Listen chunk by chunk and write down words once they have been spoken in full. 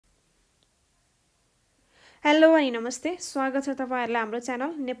Hello अनि नमस्ते, स्वागत छ तपाईहरुलाई हाम्रो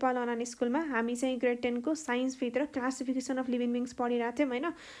च्यानल नेपाल अनलाइन स्कुलमा। हामी चाहिँ ग्रेड 10 को साइन्स भित्र क्लासिफिकेसन अफ लिभिङ बिङ्स पढिरहेका थियौं हैन,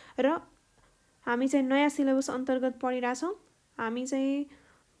 र हामी चाहिँ नयाँ सिलेबस अन्तर्गत पढिरहेका छौं। हामी चाहिँ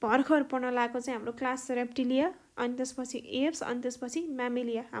भर्खर पढ्न लागेको चाहिँ हाम्रो क्लास रेप्टिलिया, अनि त्यसपछि एव्स, अनि त्यसपछि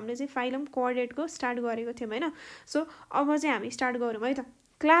म्यामेलिया। हामीले चाहिँ फाइलम कोअर्डिनेटको स्टार्ट गरेको थियौं हैन। सो अब चाहिँ हामी स्टार्ट गरौँ है त।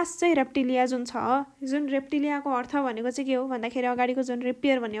 क्लास चाहिँ रेप्टिलिया जुन छ, जुन रेप्टिलियाको अर्थ भनेको चाहिँ के हो भन्दाखेरि अगाडिको जुन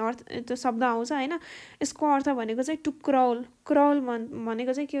रेपियर भन्ने अर्थ त्यो शब्द आउँछ हैन, यसको अर्थ भनेको चाहिँ टु क्राउल। क्राउल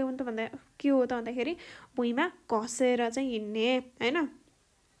भनेको चाहिँ के हो त भन्दाखेरि भुइँमा घसेर चाहिँ हिँड्ने हैन।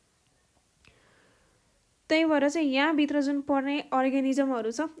 त्यही भएर चाहिँ यहाँ भित्र जुन पर्ने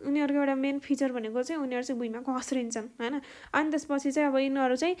अर्गानिजमहरु छ उनीहरुको एउटा मेन फिचर भनेको चाहिँ उनीहरु चाहिँ भुइँमा घस्रिन्छन् हैन। अनि त्यसपछि चाहिँ अब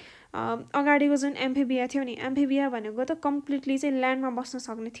यिनीहरु चाहिँ अगाडिको जुन एम्फिबिया थियो नि, एम्फिबिया भनेको त कम्प्लिटली चाहिँ ल्यान्डमा बस्न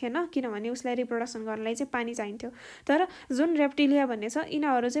सक्ने थिएन, किनभने उसलाई रिप्रोडक्सन गर्नलाई चाहिँ पानी चाहिन्थ्यो। तर जुन रेप्टिलिया भन्ने छ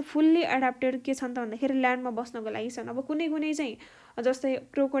यिनीहरु चाहिँ फुल्ली एडाप्टेड के छन् त भन्दाखेरि ल्यान्डमा बस्नको लागि छन्। अब कुनै कुनै चाहिँ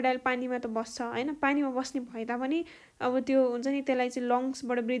जस्तै क्रोकोडाइल पानीमा त बस्छ हैन, पानीमा बस्ने भए तापनि अब त्यो हुन्छ नि, त्यसलाई चाहिँ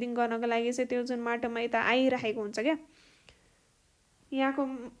लङ्सबाट ब्रिदिङ गर्नको लागि चाहिँ त्यो जुन माटोमा यता आइरहेको हुन्छ क्या, यहाँको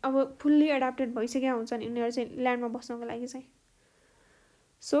अब फुल्ली एडाप्टेड भइसकेका हुन्छन् यिनीहरु चाहिँ ल्यान्डमा बस्नको लागि चाहिँ।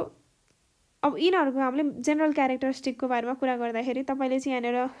 सो अब यिनीहरुको हामीले जेनरल क्यारेक्टरिस्टिकको बारेमा कुरा गर्दाखेरि तपाईले चाहिँ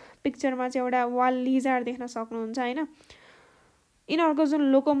यहाँनिर पिक्चरमा चाहिँ एउटा वाल लिजार्ड देख्न सक्नुहुन्छ हैन। यिनीहरुको जुन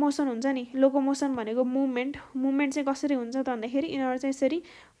लोकोमोसन हुन्छ नि, लोकोमोसन भनेको मुभमेन्ट चाहिँ कसरी हुन्छ त भन्दाखेरि यिनीहरु चाहिँ यसरी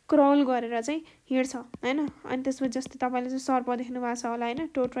क्राउल गरेर चाहिँ हिँड्छ हैन। अनि त्यसपछि जस्तै तपाईले चाहिँ सर्प देख्नु भएको छ होला हैन,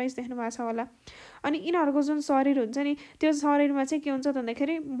 टोर्टोइज देख्नु भएको छ होला। अनि यिनीहरुको जुन शरीर हुन्छ नि, त्यो शरीरमा चाहिँ के हुन्छ त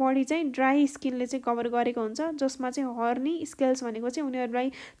भन्दाखेरि बडी चाहिँ ड्राई स्किनले चाहिँ कभर गरेको हुन्छ, जसमा चाहिँ हर्नी स्केल्स भनेको चाहिँ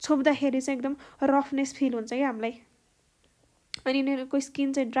उनीहरुलाई छोप्दाखेरि चाहिँ एकदम रफनेस फिल हुन्छ के हामीलाई। अनि यिनीहरुको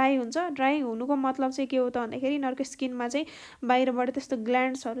स्किन चाहिँ ड्राई हुन्छ। ड्राई हुनुको मतलब चाहिँ के हो त भन्दाखेरि यिनीहरुको स्किनमा चाहिँ बाहिरबाट त्यस्तो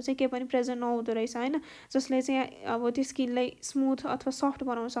ग्ल्यान्ड्सहरु चाहिँ के पनि प्रेजेन्ट नहुँदो रहेछ हैन, जसले चाहिँ अब त्यो स्किनलाई स्मुथ अथवा सफ्ट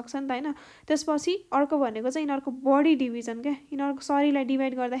बनाउन सक्छ नि त हैन। त्यसपछि अर्को भनेको चाहिँ यिनीहरुको बडी डिभिजन के, यिनीहरुको शरीरलाई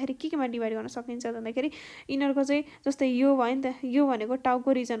डिभाइड गर्दाखेरि केमा डिभाइड गर्न सकिन्छ भन्दाखेरि यिनीहरुको चाहिँ जस्तै यो भयो नि त, यो भनेको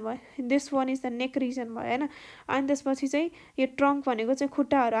टाउको रिजन भयो, this one is the neck reason भयो हैन। अनि त्यसपछि चाहिँ यो ट्रङ्क भनेको चाहिँ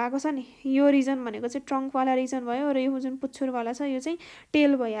खुट्टाहरु आएको छ नि, यो रिजन भनेको चाहिँ ट्रङ्क वाला रिजन भयो, र यो जुन पुच्छर वाला छ यो चाहिँ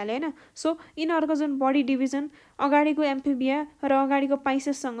टेल भइहाल्यो हैन। सो यिनीहरुको जुन बडी डिभिजन अगाडिको एम्फिबिया र अगाडिको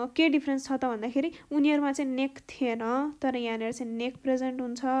पाइसेससँग के डिफरेन्स छ त भन्दाखेरि उनीहरुमा चाहिँ नेक थिएन, तर यहाँनिर चाहिँ नेक प्रेजेन्ट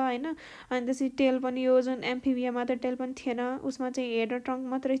हुन्छ हैन। अनि त्यसपछि टेल पनि, यो जुन एम्फिबियामा त टेल पनि थिएन, उसमा चाहिँ हेड र ट्रङ्क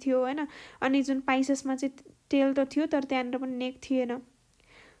मात्रै थियो हैन। अनि जुन पाइसेसमा चाहिँ टेल त थियो तर त्यहाँनिर पनि नेक थिएन।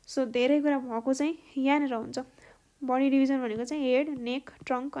 सो धेरै कुरा भएको चाहिँ यहाँनिर हुन्छ। बडी डिभिजन भनेको चाहिँ हेड, नेक,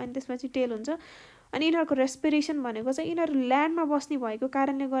 ट्रङ्क, अनि त्यसपछि टेल हुन्छ। अनि यिनीहरुको रेस्पिरेसन भनेको चाहिँ यिनीहरु ल्यान्डमा बस्ने भएको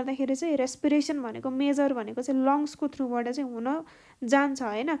कारणले गर्दाखेरि चाहिँ रेस्पिरेसन भनेको मेजर भनेको चाहिँ लङ्सको थ्रुबाट चाहिँ हुन जान्छ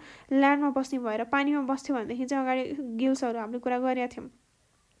हैन। ल्यान्डमा बस्ने भएर पानीमा बस्थ्यो भनेदेखि चाहिँ अगाडि गिल्सहरु हामीले कुरा गरेका थियौं।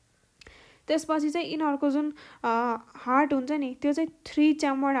 त्यसपछि चाहिँ यिनीहरुको जुन हार्ट हुन्छ नि, त्यो चाहिँ 3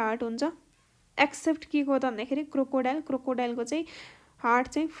 च्याम्बर्ड हार्ट हुन्छ, एक्सेप्ट के को त भन्दाखेरि क्रोकोडाइलको चाहिँ हार्ट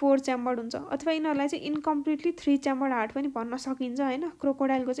चाहिँ 4 च्याम्बर्ड हुन्छ, अथवा यिनीहरुलाई चाहिँ इन्कम्प्लिटली 3 च्याम्बर्ड हार्ट पनि भन्न सकिन्छ हैन।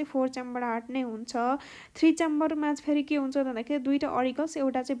 क्रोकोडाइलको चाहिँ 4 च्याम्बर्ड हार्ट नै हुन्छ। 3 च्याम्बरमा फेरि के हुन्छ त भन्दाखेरि दुईटा अरिकल्स,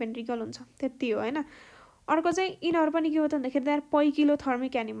 एउटा चाहिँ भेन्ट्रिकल हुन्छ, त्यति हो हैन। अर्को चाहिँ यिनीहरु पनि के हो त भन्दाखेरि दे आर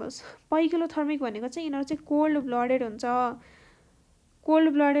पैकिलोथर्मिक एनिमल्स। पैकिलोथर्मिक भनेको चाहिँ यिनीहरु चाहिँ कोल्ड ब्लडेड हुन्छ। कोल्ड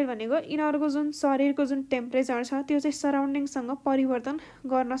ब्लडेड भनेको यिनीहरुको जुन शरीरको जुन टेम्परेचर छ त्यो चाहिँ सराउन्डिङसँग परिवर्तन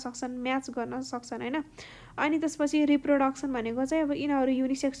गर्न सक्छन्, म्याच गर्न सक्छन् हैन। अनि त्यसपछि रिप्रोडक्सन भनेको चाहिँ अब यिनीहरु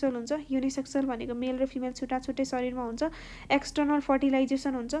युनिसेक्सुअल हुन्छ। युनिसेक्सुअल भनेको मेल र फिमेल छुट्टा छुट्टै शरीरमा हुन्छ। एक्सटर्नल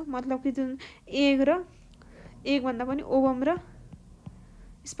फर्टिलाइजेसन हुन्छ, मतलब कि जुन एग भन्दा पनि ओभम र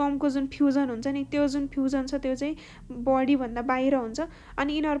स्पर्मको जुन फ्युजन हुन्छ नि, त्यो जुन फ्युजन छ त्यो चाहिँ बडी भन्दा बाहिर हुन्छ।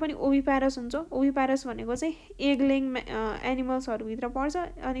 अनि यिनीहरु पनि ओभिप्यारस हुन्छ। ओभिप्यारस भनेको चाहिँ एग लेइङ एनिमल्सहरु भित्र पर्छ,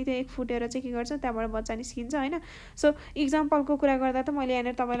 अनि त्यो एग फुटेर चाहिँ के गर्छ, त्यहाँबाट बच्चा निस्किन्छ हैन। सो एक्जाम्पलको कुरा गर्दा त मैले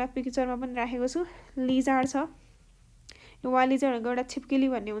यहाँनिर तपाईलाई पिक्चरमा पनि राखेको छु, लिजार्ड छ, यो वालिजार्डको एउटा छिप्किली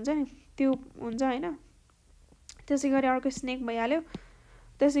भन्ने हुन्छ नि त्यो हुन्छ हैन। त्यसैगरी अर्को स्नेक भइहाल्यो।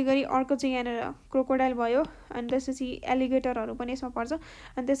 त्यसैगरी अर्को चाहिँ यहाँनिर क्रोकोडाइल भयो, अनि त्यसपछि एलिगेटरहरु पनि यसमा पर्छ।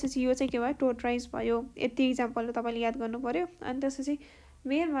 अनि त्यसपछि यो चाहिँ के भयो, टोर्टोइज भयो। यति एक्जाम्पल तपाईले याद गर्नु पर्यो। अनि त्यसपछि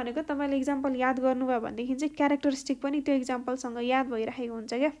मेन भनेको तपाईले एक्जाम्पल याद गर्नुभयो भनेदेखि चाहिँ क्यारेक्टरिस्टिक पनि त्यो एक्जाम्पलसँग याद भइरहेको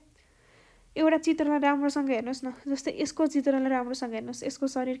हुन्छ क्या। एउटा चित्रलाई राम्रोसँग हेर्नुस् न, जस्तै यसको चित्रलाई राम्रोसँग हेर्नुस्, यसको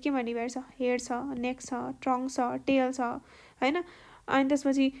शरीर केमा डिभाइड छ, हेड छ, नेक छ, ट्रङ्क छ, टेल छ हैन। अनि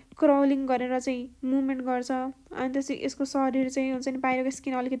त्यसपछि क्राउलिङ गरेर चाहिँ मुभमेन्ट गर्छ। अनि त्यसपछि यसको शरीर चाहिँ हुन्छ नि बाहिरको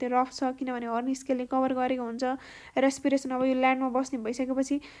स्किन अलिकति रफ छ किनभने हर्नी स्केलले कभर गरेको हुन्छ। रेस्पिरेसन अब यो ल्यान्डमा बस्ने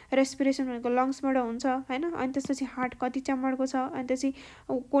भइसकेपछि रेस्पिरेसन भनेको लङ्सबाट हुन्छ हैन। अनि त्यसपछि हार्ट कति च्याम्बरको छ, अनि त्यसपछि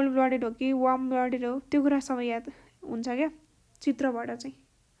कोल्ड ब्लडेड हो कि वार्म ब्लडेड हो त्यो कुरा सबै याद हुन्छ क्या चित्रबाट चाहिँ।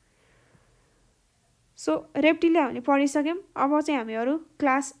 सो रेप्टिलिया हामीले पढिसक्यौँ। अब चाहिँ हामीहरू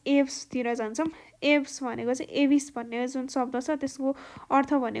क्लास एव्सतिर जान्छौँ। एव्स भनेको चाहिँ एभिस भन्ने जुन शब्द छ त्यसको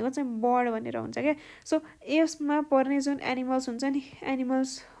अर्थ भनेको चाहिँ बर्ड भनेर हुन्छ क्या। सो एव्समा पर्ने जुन एनिमल्स हुन्छ नि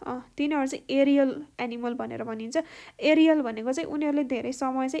एनिमल्स तिनीहरू चाहिँ एरियल एनिमल भनेर भनिन्छ। एरियल भनेको चाहिँ उनीहरूले धेरै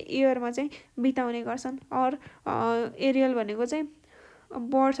समय चाहिँ एयरमा चाहिँ बिताउने गर्छन्। और एरियल भनेको चाहिँ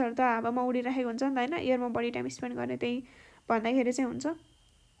बर्ड्सहरू त हावामा उडिरहेको हुन्छ नि त हैन, एयरमा बढी टाइम स्पेन्ड गर्ने त्यही भन्दाखेरि चाहिँ हुन्छ।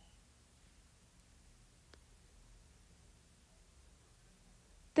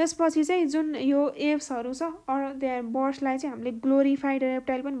 त्यसपछि चाहिँ जुन यो एव्सहरू छ अर देयर बर्ड्सलाई चाहिँ हामीले ग्लोरिफाइड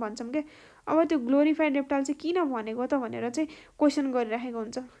रेप्टाइल पनि भन्छौँ क्या। अब त्यो ग्लोरिफाइड रेप्टाइल चाहिँ किन भनेको त भनेर चाहिँ क्वेसन गरिराखेको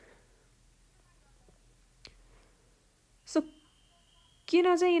हुन्छ। सो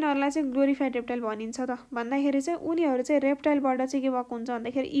किन चाहिँ यिनीहरूलाई चाहिँ ग्लोरिफाइड रेप्टाइल भनिन्छ त भन्दाखेरि चाहिँ उनीहरू चाहिँ रेप्टाइलबाट चाहिँ के भएको हुन्छ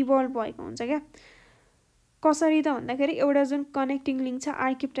भन्दाखेरि इभल्भ भएको हुन्छ क्या। कसरी त भन्दाखेरि एउटा जुन कनेक्टिङ लिङ्क छ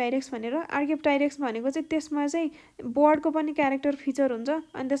आर्किप्टाइरेक्स भनेर। आर्किप्टाइरेक्स भनेको चाहिँ त्यसमा चाहिँ बर्डको पनि क्यारेक्टर फिचर हुन्छ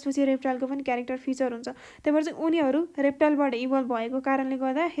अनि त्यसपछि रेप्टाइलको पनि क्यारेक्टर फिचर हुन्छ। त्यही भएर चाहिँ उनीहरू रेप्टाइलबाट इभल्भ भएको कारणले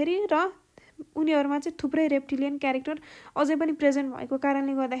गर्दाखेरि र उनीहरूमा चाहिँ थुप्रै रेप्टिलियन क्यारेक्टर अझै पनि प्रेजेन्ट भएको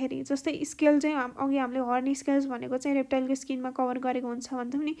कारणले गर्दाखेरि जस्तै स्केल चाहिँ अघि हामीले हर्नी स्केल्स भनेको चाहिँ रेप्टाइलको स्किनमा कभर गरेको हुन्छ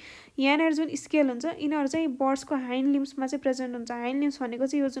भन्थ्यौँ नि। यहाँनिर जुन स्केल हुन्छ यिनीहरू चाहिँ बर्ड्सको हाइन्ड लिम्समा चाहिँ प्रेजेन्ट हुन्छ। हाइन्ड लिम्स भनेको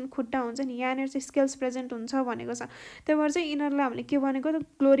चाहिँ यो जुन खुट्टा हुन्छ नि यहाँनिर चाहिँ स्केल्स प्रेजेन्ट हुन्छ भनेको छ। त्यही भएर चाहिँ यिनीहरूलाई हामीले के भनेको त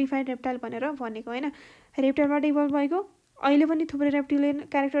ग्लोरिफाइड रेप्टाइल भनेर भनेको होइन। रेप्टाइलबाट इभल्भ भएको अहिले पनि थुप्रै रेप्टिलियन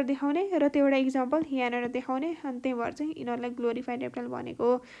क्यारेक्टर देखाउने र त्यो एउटा इक्जाम्पल यहाँनिर देखाउने अनि त्यही भएर चाहिँ यिनीहरूलाई ग्लोरिफाइड रेप्टाइल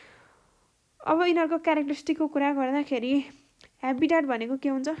भनेको। अब यिनीहरूको क्यारेक्टरिस्टिकको कुरा गर्दाखेरि ह्याबिट्याट भनेको के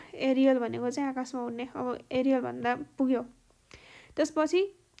हुन्छ एरियल भनेको चाहिँ आकाशमा उड्ने। अब एरियल भन्दा पुग्यो। त्यसपछि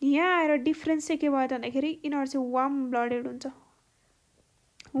यहाँ आएर डिफ्रेन्स चाहिँ के भयो त भन्दाखेरि यिनीहरू चाहिँ वार्म ब्लडेड हुन्छ।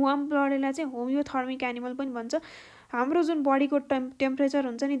 वार्म ब्लडेडलाई चाहिँ होमियोथर्मिक एनिमल पनि भन्छ। हाम्रो जुन बडीको टेम्परेचर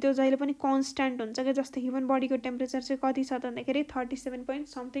हुन्छ नि त्यो जहिले पनि कन्स्ट्यान्ट हुन्छ क्या। जस्तै ह्युमन बडीको टेम्परेचर चाहिँ कति छ त भन्दाखेरि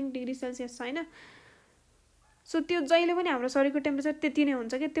 37 डिग्री सेल्सियस छ होइन। सो त्यो जहिले पनि हाम्रो शरीरको टेम्परेचर त्यति नै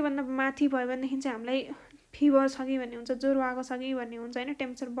हुन्छ कि त्योभन्दा माथि भयो भनेदेखि चाहिँ हामीलाई फिभर छ कि भन्ने हुन्छ, ज्वरो आएको छ कि भन्ने हुन्छ होइन।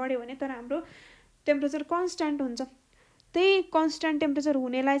 टेम्परेचर बढ्यो भने तर हाम्रो टेम्परेचर कन्स्ट्यान्ट हुन्छ। त्यही कन्स्ट्यान्ट टेम्परेचर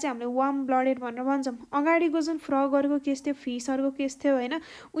हुनेलाई चाहिँ हामीले वार्म ब्लडेड भनेर भन्छौँ। अगाडिको जुन फ्रगहरूको केस थियो फिसहरूको केस थियो होइन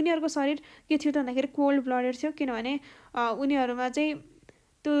उनीहरूको शरीर के थियो त भन्दाखेरि कोल्ड ब्लडेड थियो किनभने उनीहरूमा चाहिँ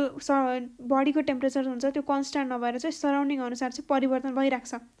त्यो बडीको टेम्परेचर हुन्छ त्यो कन्स्ट्यान्ट नभएर चाहिँ सराउन्डिङ अनुसार चाहिँ परिवर्तन भइरहेको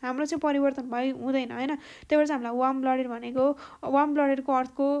छ। हाम्रो चाहिँ परिवर्तन हुँदैन होइन। त्यही भएर चाहिँ हामीलाई वार्म ब्लडेड भनेको वार्म ब्लडेडको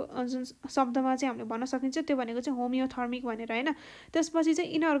अर्थको जुन शब्दमा चाहिँ हामीले भन्न सकिन्छ त्यो भनेको चाहिँ होमियोथर्मिक भनेर होइन। त्यसपछि चाहिँ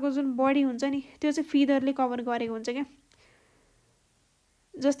यिनीहरूको जुन बडी हुन्छ नि त्यो चाहिँ फिदरले कभर गरेको हुन्छ क्या।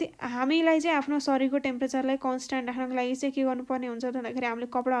 जस्तै हामीलाई चाहिँ आफ्नो शरीरको टेम्परेचरलाई कन्स्ट्यान्ट राख्नको लागि चाहिँ के गर्नुपर्ने हुन्छ त भन्दाखेरि हामीले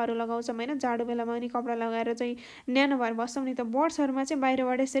कपडाहरू लगाउँछौँ होइन। जाडो बेलामा पनि कपडा लगाएर चाहिँ न्यानो भएर बस्छौँ नि। त बर्ड्सहरूमा चाहिँ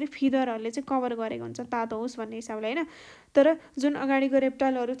बाहिरबाट यसरी फिदरहरूले चाहिँ कभर गरेको हुन्छ तातो होस् भन्ने हिसाबले होइन। तर जुन अगाडिको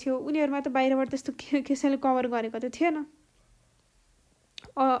रेप्टाइलहरू थियो उनीहरूमा त बाहिरबाट त्यस्तो कसैले कभर गरेको त थिएन।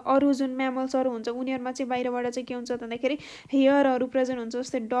 अरू जुन म्यामल्सहरू हुन्छ उनीहरूमा चाहिँ बाहिरबाट चाहिँ के हुन्छ त भन्दाखेरि हेयरहरू प्रेजेन्ट हुन्छ।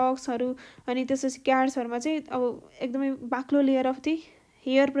 जस्तै डग्सहरू अनि त्यसपछि क्याट्सहरूमा चाहिँ अब एकदमै बाक्लो layer of the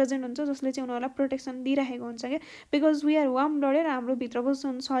hair present हुन्छ जसले चाहिँ उनीहरूलाई प्रोटेक्सन दिइरहेको हुन्छ क्या। Because we are warm blooded हाम्रो भित्रको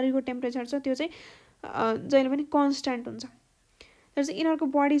जुन शरीरको टेम्परेचर छ त्यो चाहिँ जहिले पनि कन्स्ट्यान्ट हुन्छ। तर चाहिँ यिनीहरूको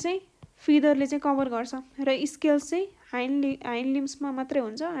बडी चाहिँ फिदरले चाहिँ कभर गर्छ र स्केल्स चाहिँ हाइन्ड लिम्समा मात्रै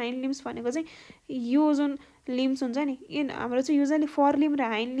हुन्छ। हाइन्ड लिम्स भनेको चाहिँ यो जुन लिम्स हुन्छ नि हाम्रो चाहिँ युजली फर लिम र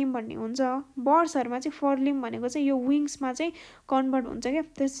हाइन्ड लिम भन्ने हुन्छ। बर्ड्सहरूमा चाहिँ फर लिम भनेको चाहिँ यो विङ्समा चाहिँ कन्भर्ट हुन्छ क्या।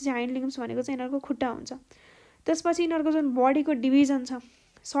 त्यसपछि हाइन्ड लिम्स भनेको चाहिँ यिनीहरूको खुट्टा हुन्छ। त्यसपछि यिनीहरूको जुन बडीको डिभिजन छ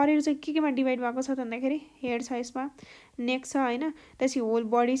शरीर चाहिँ केमा डिभाइड भएको छ त भन्दाखेरि हेड छ यसमा, नेक छ होइन, त्यसपछि होल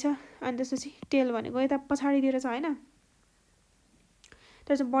बडी छ अनि त्यसपछि टेल भनेको यता पछाडितिर छ होइन।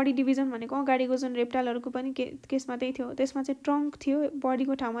 त्यसपछि बडी डिभिजन भनेको अगाडिको जुन रेप्टाइलहरूको पनि केसमा त्यही थियो। त्यसमा चाहिँ ट्रङ्क थियो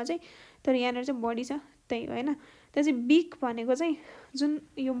बडीको ठाउँमा चाहिँ तर यहाँनिर चाहिँ बडी छ त्यही हो होइन। त्यसपछि बिक भनेको चाहिँ जुन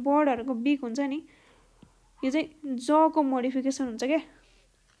यो बर्डहरूको बिक हुन्छ नि यो चाहिँ जको मोडिफिकेसन हुन्छ क्या।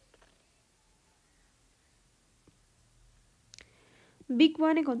 बिक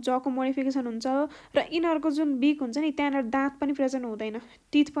भनेको जको मोडिफिकेसन हुन्छ र यिनीहरूको जुन बिक हुन्छ नि त्यहाँनिर दाँत पनि प्रेजेन्ट हुँदैन।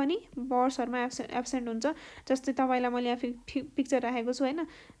 टिथ पनि बर्ड्सहरूमा एब्सेन्ट हुन्छ। जस्तै तपाईँलाई मैले यहाँ पिक्चर राखेको छु होइन।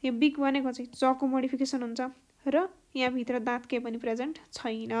 यो बिक भनेको चाहिँ जको मोडिफिकेसन हुन्छ र यहाँभित्र दाँत केही पनि प्रेजेन्ट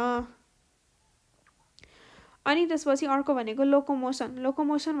छैन। अनि त्यसपछि अर्को भनेको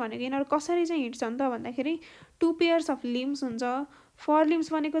लोकोमोसन भनेको यिनीहरू कसरी चाहिँ हिँड्छन् त भन्दाखेरि 2 पेयर्स अफ लिम्स हुन्छ। फर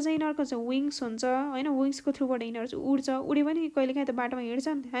लिम्स भनेको चाहिँ यिनीहरूको चाहिँ विङ्स हुन्छ हैन, विङ्सको थ्रुबाट यिनीहरू चाहिँ उड्छ, उडे पनि कहिलेकाहीँ त बाटोमा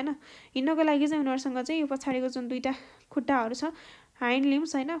हिँड्छन् हैन। हिँड्नको लागि चाहिँ उनीहरूसँग चाहिँ यो पछाडिको जुन दुईटा खुट्टाहरू छ हाइन्ड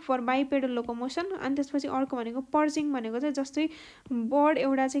लिम्स हैन, फर बाइपेडल लोकोमोसन। अनि त्यसपछि अर्को भनेको पर्चिङ भनेको चाहिँ जस्तै बर्ड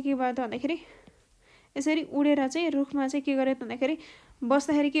एउटा चाहिँ के भयो त भन्दाखेरि यसरी उडेर चाहिँ रुखमा चाहिँ के गर्यो त भन्दाखेरि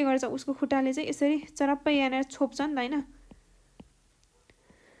बस्दाखेरि के गर्छ, उसको खुट्टाले चाहिँ यसरी चरप्पै यहाँनिर छोप्छ नि त हैन।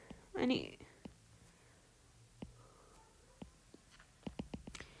 अनि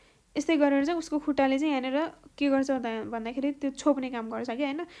यस्तै गरेर चाहिँ उसको खुट्टाले चाहिँ यहाँनिर के गर्छ भन्दाखेरि त्यो छोप्ने काम गर्छ कि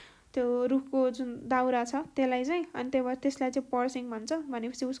हैन, त्यो रुखको जुन दाउरा छ त्यसलाई चाहिँ। अनि त्यही भएर त्यसलाई चाहिँ पर्चिङ भन्छ।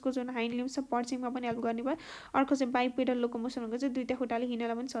 भनेपछि उसको जुन हाइन्ड लिम्स छ पर्चिङमा पनि हेल्प गर्ने भयो। अर्को चाहिँ बाइपेडल लोकोमोसन भनेको चाहिँ दुईटा खुट्टाले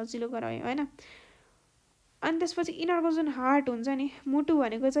हिँड्नलाई पनि सजिलो गरायो हैन। अनि त्यसपछि यिनीहरूको जुन हार्ट हुन्छ नि, मुटु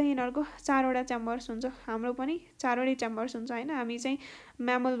भनेको चाहिँ यिनीहरूको 4वटा च्याम्बर्स हुन्छ, हाम्रो पनि 4वटै च्याम्बर्स हुन्छ हैन। हामी चाहिँ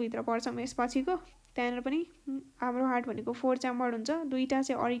म्यामलभित्र पर्छौँ यसपछिको, त्यहाँनिर पनि हाम्रो हार्ट भनेको 4 च्याम्बर हुन्छ, 2टा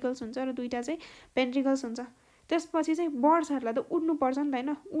चाहिँ अरिकल्स हुन्छ र 2टा चाहिँ भेन्ट्रिकल्स हुन्छ। त्यसपछि चाहिँ बर्ड्सहरूलाई त उड्नु पर्छ नि त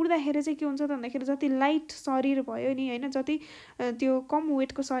हैन। उड्दाखेरि चाहिँ के हुन्छ त भन्दाखेरि जति लाइट शरीर भयो नि हैन, जति त्यो कम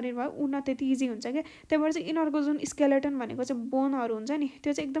वेटको शरीर भयो उड्न त्यति इजी हुन्छ क्या। त्यही भएर चाहिँ यिनीहरूको जुन स्केलेटन भनेको चाहिँ बोनहरू हुन्छ नि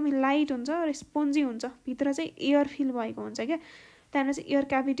त्यो चाहिँ एकदमै लाइट हुन्छ र स्पोन्जी हुन्छ, भित्र चाहिँ एयर फिल भएको हुन्छ क्या। त्यहाँनिर चाहिँ एयर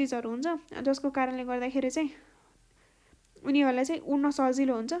क्याभिटिजहरू हुन्छ, जसको कारणले गर्दाखेरि चाहिँ उनीहरूलाई चाहिँ उड्न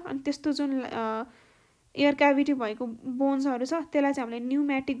सजिलो हुन्छ। अनि त्यस्तो जुन एयर क्याभिटी भएको बोन्सहरू छ त्यसलाई चाहिँ हामीले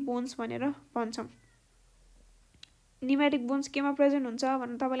न्युमेटिक बोन्स भनेर भन्छौँ। न्युमेटिक बोन्स केमा प्रेजेन्ट हुन्छ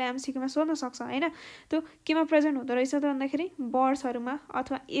भनेर तपाईँले एमसिक्यूमा सोध्न सक्छ हैन। त्यो केमा प्रेजेन्ट हुँदो रहेछ त भन्दाखेरि बर्ड्सहरूमा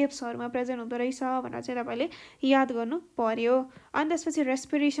अथवा एप्सहरूमा प्रेजेन्ट हुँदो रहेछ भनेर चाहिँ तपाईँले याद गर्नु पर्यो। अनि त्यसपछि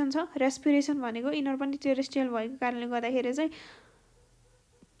रेस्पिरेसन छ। रेस्पिरेसन भनेको यिनीहरू पनि टेरेस्ट्रियल भएको कारणले गर्दाखेरि चाहिँ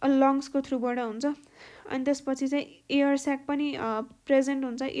लङ्सको थ्रुबाट हुन्छ। अनि त्यसपछि चाहिँ एयर स्याक पनि प्रेजेन्ट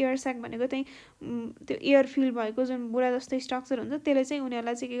हुन्छ। एयर स्याक भनेको चाहिँ त्यो एयर फिल भएको जुन बुढा जस्तै स्ट्रक्चर हुन्छ त्यसले चाहिँ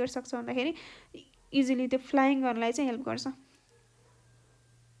उनीहरूलाई चाहिँ के गर्न सक्छ भन्दाखेरि इजिली त्यो फ्लाइङ गर्नलाई चाहिँ हेल्प गर्छ।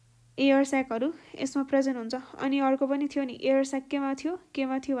 एयर स्याकहरू यसमा प्रेजेन्ट हुन्छ। अनि अर्को पनि थियो नि एयर स्याक केमा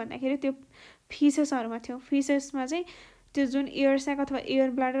थियो भन्दाखेरि त्यो फिसेसहरूमा थियो। फिसेसमा चाहिँ त्यो जुन एयर स्याक अथवा एयर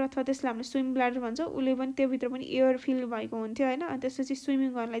ब्ल्याडर अथवा त्यसलाई हामीले स्विम ब्ल्याडर भन्छ, उसले पनि त्योभित्र पनि एयर फिल भएको हुन्थ्यो हैन। अनि त्यसपछि स्विमिङ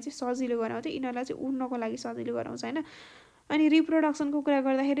गर्नलाई चाहिँ सजिलो गराउँथ्यो, यिनीहरूलाई चाहिँ उड्नको लागि सजिलो गराउँछ हैन। अनि रिप्रोडक्सनको कुरा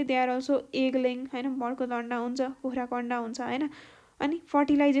गर्दाखेरि दे आर अल्सो एग लेङ हैन, बर्डको अन्डा हुन्छ, कुखुराको अन्डा हुन्छ हैन। अनि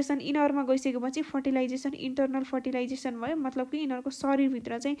फर्टिलाइजेसन यिनीहरूमा गइसकेपछि फर्टिलाइजेसन इन्टरनल फर्टिलाइजेसन भयो, मतलब कि यिनीहरूको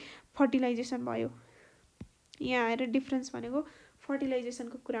शरीरभित्र चाहिँ फर्टिलाइजेसन भयो। यहाँ आएर डिफ्रेन्स भनेको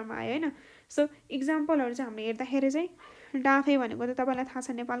फर्टिलाइजेसनको कुरामा आयो हैन। सो इक्जाम्पलहरू चाहिँ हामीले हेर्दाखेरि चाहिँ डाँफे भनेको त तपाईँलाई थाहा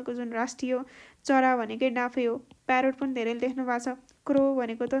छ नेपालको जुन राष्ट्रिय चरा भनेकै डाँफे हो। प्यारोट पनि धेरैले देख्नु भएको छ। क्रो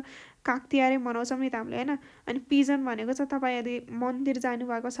भनेको त काग तिहारै मनाउँछौँ नि त हामीले हैन। अनि पिजन भनेको चाहिँ तपाईँ यदि मन्दिर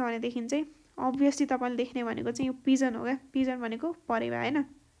जानुभएको छ भनेदेखि चाहिँ अभियसली तपाईँले देख्ने भनेको चाहिँ यो पिजन हो क्या। पिजन भनेको परेवा हैन।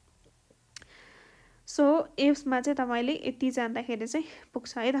 सो एप्समा चाहिँ तपाईँले यति जान्दाखेरि चाहिँ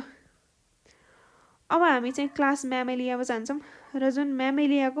पुग्छ है त। अब हामी चाहिँ क्लास म्यामेलियामा जान्छौँ र जुन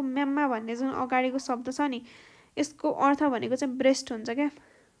म्यामेलियाको म्याम्मा भन्ने जुन अगाडिको शब्द छ नि यसको अर्थ भनेको चाहिँ ब्रेस्ट हुन्छ क्या।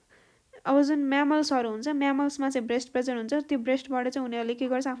 अब जुन म्यामल्सहरू हुन्छ म्यामल्समा चाहिँ ब्रेस्ट प्रेजेन्ट हुन्छ, त्यो ब्रेस्टबाट चाहिँ उनीहरूले के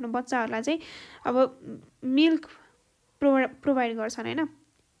गर्छ आफ्नो बच्चाहरूलाई चाहिँ अब मिल्क प्रोभाइड गर्छन् हैन।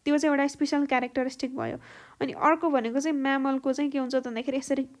 त्यो चाहिँ एउटा स्पेसल क्यारेक्टरिस्टिक भयो। अनि अर्को भनेको चाहिँ म्यामलको चाहिँ के हुन्छ त भन्दाखेरि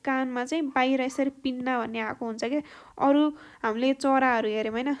यसरी कानमा चाहिँ बाहिर यसरी पिन्ना भन्ने आएको हुन्छ क्या। अरू हामीले चराहरू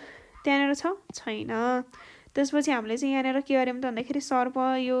हेऱ्यौँ हैन, त्यहाँनिर छैन। त्यसपछि हामीले चाहिँ यहाँनिर के गर्यौँ त भन्दाखेरि सर्प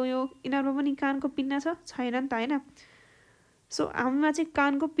यो यिनीहरूमा पनि कानको पिन्ना छैन नि त हैन। सो हामीमा चाहिँ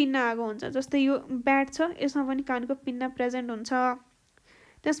कानको पिन्ना आएको हुन्छ, जस्तै यो ब्याट छ यसमा पनि कानको पिन्ना प्रेजेन्ट हुन्छ।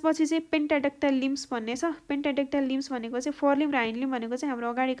 त्यसपछि चाहिँ पेन्टाडेक्टाइल लिम्स भन्ने छ। पेन्टाडेक्टाइल लिम्स भनेको चाहिँ फोरलिम र हाइन्ड लिम भनेको चाहिँ हाम्रो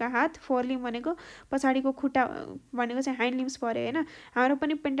अगाडिको हात, फोरलिम भनेको पछाडिको खुट्टा भनेको चाहिँ हाइन्ड लिम्स पर्यो हैन। हाम्रो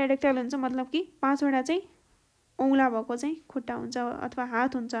पनि पेन्टाडेक्टाइल हुन्छ, मतलब कि 5वटा चाहिँ औँला भएको चाहिँ खुट्टा हुन्छ अथवा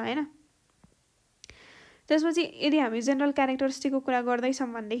हात हुन्छ हैन। त्यसपछि यदि हामी जेनरल क्यारेक्टरिस्टिकको कुरा गर्दैछौँ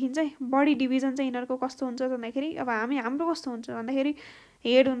भनेदेखि चाहिँ बडी डिभिजन चाहिँ यिनीहरूको कस्तो हुन्छ भन्दाखेरि अब हाम्रो कस्तो हुन्छ भन्दाखेरि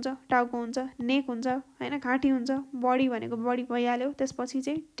हेड हुन्छ, टाउको हुन्छ, नेक हुन्छ हैन, घाँटी हुन्छ, बडी भनेको बडी भइहाल्यो। त्यसपछि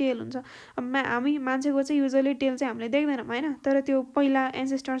चाहिँ टेल हुन्छ। अब हामी मान्छेको चाहिँ युजुअली टेल चाहिँ हामीले देख्दैनौँ हैन, तर त्यो पहिला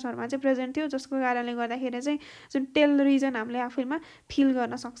एन्सेस्टर्सहरूमा चाहिँ प्रेजेन्ट थियो, जसको कारणले गर्दाखेरि चाहिँ जुन टेल रिजन हामीले आफैमा फिल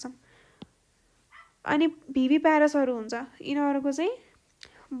गर्न सक्छौँ। अनि भिभी प्यारसहरू हुन्छ, यिनीहरूको चाहिँ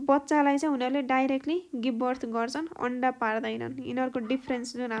बच्चालाई चाहिँ उनीहरूले डाइरेक्टली गिभ बर्थ गर्छन्, अन्डा पार्दैनन्। यिनीहरूको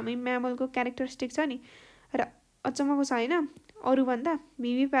डिफ्रेन्स जुन हामी म्यामलको क्यारेक्टरिस्टिक छ नि र अचम्मको छ हैन अरूभन्दा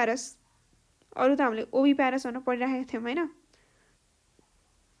भिभी प्यारस, अरू त हामीले ओभी प्यारस भनेर पढिराखेको थियौँ हैन।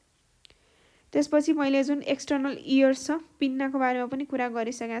 त्यसपछि मैले जुन एक्सटर्नल इयर्स छ पिन्नाको बारेमा पनि कुरा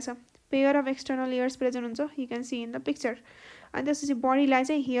गरिसकेको छ pair of external years present हुन्छ you can C in the picture अनि त्यसपछि बडीलाई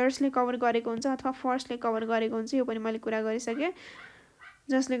चाहिँ हेयर्सले कभर गरेको हुन्छ अथवा फर्सले कभर गरेको हुन्छ यो पनि मैले कुरा गरिसकेँ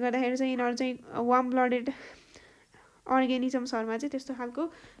जसले गर्दाखेरि चाहिँ यिनीहरू चाहिँ वार्म ब्लडेड अर्गानिजम्सहरुमा चाहिँ त्यस्तो खालको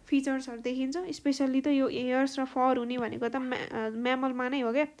फिचर्सहरु देखिन्छ स्पेशली त यो हेयर्स र फर हुने भनेको त म्यामलमा नै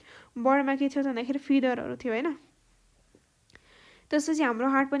हो के बर्डमा के थियो भन्दाखेरि फिडरहरु थियो हैन त्यसपछि हाम्रो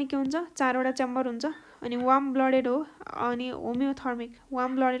हार्ट पनि के हुन्छ चारवटा चेम्बर हुन्छ अनि वार्म ब्लडेड हो अनि होमियोथर्मिक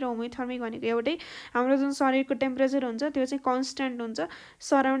वार्म ब्लडेड र होमियोथर्मिक भनेको एउटै हाम्रो जुन शरीरको टेम्परेचर हुन्छ त्यो चाहिँ कन्स्ट्यान्ट हुन्छ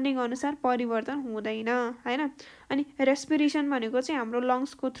सराउन्डिङ अनुसार परिवर्तन हुँदैन हैन अनि रेस्पिरेसन भनेको चाहिँ हाम्रो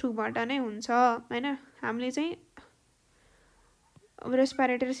लंग्सको थ्रुबाट नै हुन्छ हैन हामीले चाहिँ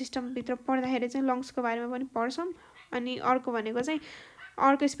रेस्पिरेटरी सिस्टम भित्र पढ्दाखेरि चाहिँ लंग्सको बारेमा पनि पढ्छौं अनि अर्को भनेको चाहिँ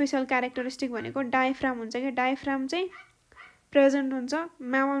अर्को स्पेशल क्यारेक्टरिस्टिक भनेको डायफ्राम हुन्छ के डायफ्राम चाहिँ प्रेजेन्ट हुन्छ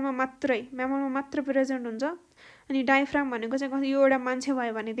म्यामलमा मात्र प्रेजेन्ट हुन्छ अनि डायफ्राम भनेको चाहिँ यो एउटा मान्छे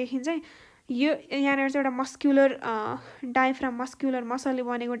भयो भने देखि चाहिँ यो यहाँनेर चाहिँ एउटा मस्कुलर डायफ्राम मस्कुलर मसलले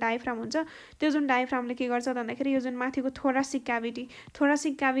बनेको डायफ्राम हुन्छ त्यो जुन डायफ्रामले के गर्छ भन्दाखेरि यो जुन माथिको थोरासिक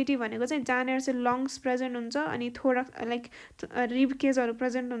क्याभिटी भनेको चाहिँ जहाँनेर चाहिँ लंग्स प्रेजेन्ट हुन्छ अनि थोरा लाइक रिब केजहरु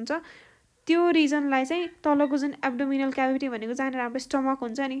प्रेजेन्ट हुन्छ त्यो रिजनलाई चाहिँ तलको जुन एब्डोमिनल क्याभिटी भनेको जहाँनेर हाम्रो स्टमक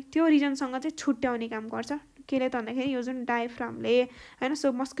हुन्छ नि त्यो रिजनसँग चाहिँ छुट्याउने काम गर्छ केले भन्दाखेरि यो जुन डायफ्रामले हैन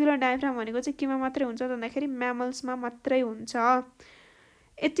सो मस्कुलर डायफ्राम भनेको चाहिँ केमा मात्रै हुन्छ भन्दाखेरि म्यामल्समा मात्रै हुन्छ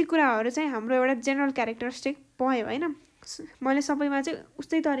यति कुराहरु चाहिँ हाम्रो एउटा जनरल क्यारेक्टरिस्टिक भयो हैन मैले सबैमा चाहिँ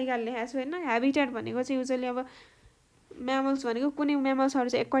उस्तै तरिकाले लेखेको छु हैन ह्याबिटेट भनेको चाहिँ युजुअली अब म्यामल्स भनेको कुनै म्यामल्सहरु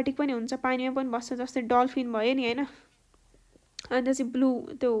चाहिँ एक्वाटिक पनि हुन्छ पानीमा पनि बस्छ जस्तै डल्फिन भयो नि हैन अनि त्यसै ब्लू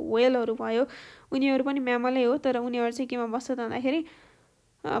त्यो व्हेलहरु भयो उनीहरु पनि म्यामलै हो तर उनीहरु चाहिँ केमा बस्छ भन्दाखेरि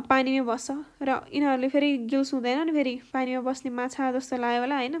पानीमा बस्छ र यिनीहरुले फेरि गिल्स हुँदैन नि फेरि पानीमा बस्ने माछा जस्तो लाग्यो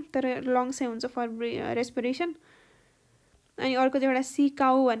होला हैन तर लंग्सै हुन्छ फर रेस्पिरेसन अनि अर्को चाहिँ एउटा सी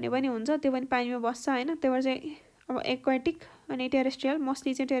काउ भन्ने पनि हुन्छ त्यो पनि पानीमा बस्छ हैन त्यही चाहिँ अब एक्वाटिक अनि टेरेस्ट्रियल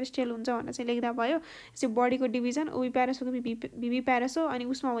मोस्टली चाहिँ टेरेस्ट्रियल हुन्छ भनेर चाहिँ लेख्दा भयो चाहिँ बडीको डिभिजन ओभिप्यारासोको भिभिप्यारासो अनि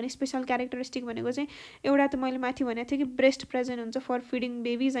उसमा भने स्पेशल क्यारेक्टरिस्टिक भनेको चाहिँ एउटा त मैले माथि भनेको थिएँ कि ब्रेस्ट प्रेजेन्ट हुन्छ फर फिडिङ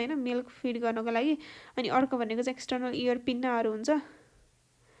बेबीज हैन मिल्क फिड गर्नको लागि अनि अर्को भनेको चाहिँ एक्सटर्नल इयर पिन्नाहरु हुन्छ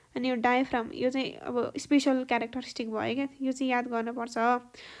अनि यो डायफ्राम यो चाहिँ अब स्पेशल क्यारेक्टरिस्टिक भयो के यो चाहिँ याद गर्नुपर्छ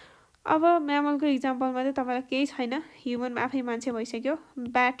अब म्यामलको एक्जाम्पलमा चाहिँ तपाईलाई केही छैन ह्युमन आफै मान्छे भइसक्यो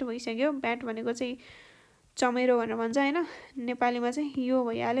ब्याट भइसक्यो ब्याट भनेको चाहिँ चमेरो भनेर भन्छ हैन नेपालीमा चाहिँ यो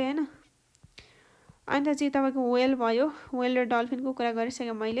भइहाल्यो हैन अनि त चाहिँ तपाईको व्हेल भयो व्हेल र डल्फिनको कुरा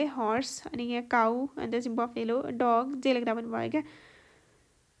गरिसके मैले हर्स अनि यहाँ काउ अनि त चाहिँ बफेलो डग जे लेख्दा पनि भयो के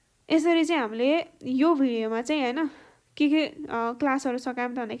यसरी चाहिँ हामीले यो भिडियोमा चाहिँ हैन के क्लासहरु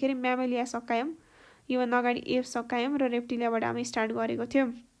सकायौं त भन्दाखेरि म्यामालिया सकायौं यो अगाडि एव्स सकायौं र रेप्टिलियाबाट हामी स्टार्ट गरेको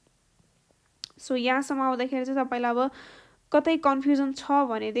थियौं सो यहाँसम्म आउँदाखेरि चाहिँ तपाईलाई अब कतै कन्फ्युजन छ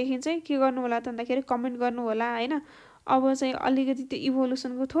भने देखि चाहिँ के गर्नु होला त भन्दाखेरि कमेन्ट गर्नु होला हैन अब चाहिँ अलिकति त्यो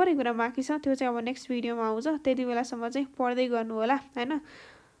इभोल्युसनको थोरै कुरा बाँकी छ त्यो चाहिँ अब नेक्स्ट भिडियोमा आउँछ त्यति बेलासम्म चाहिँ पढ्दै गर्नु होला हैन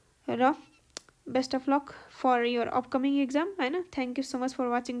र best of lock for your upcoming exam हैन thank you so much for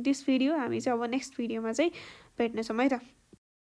watching this video हामी चाहिँ अब नेक्स्ट भिडियोमा चाहिँ भेट्ने छौं है त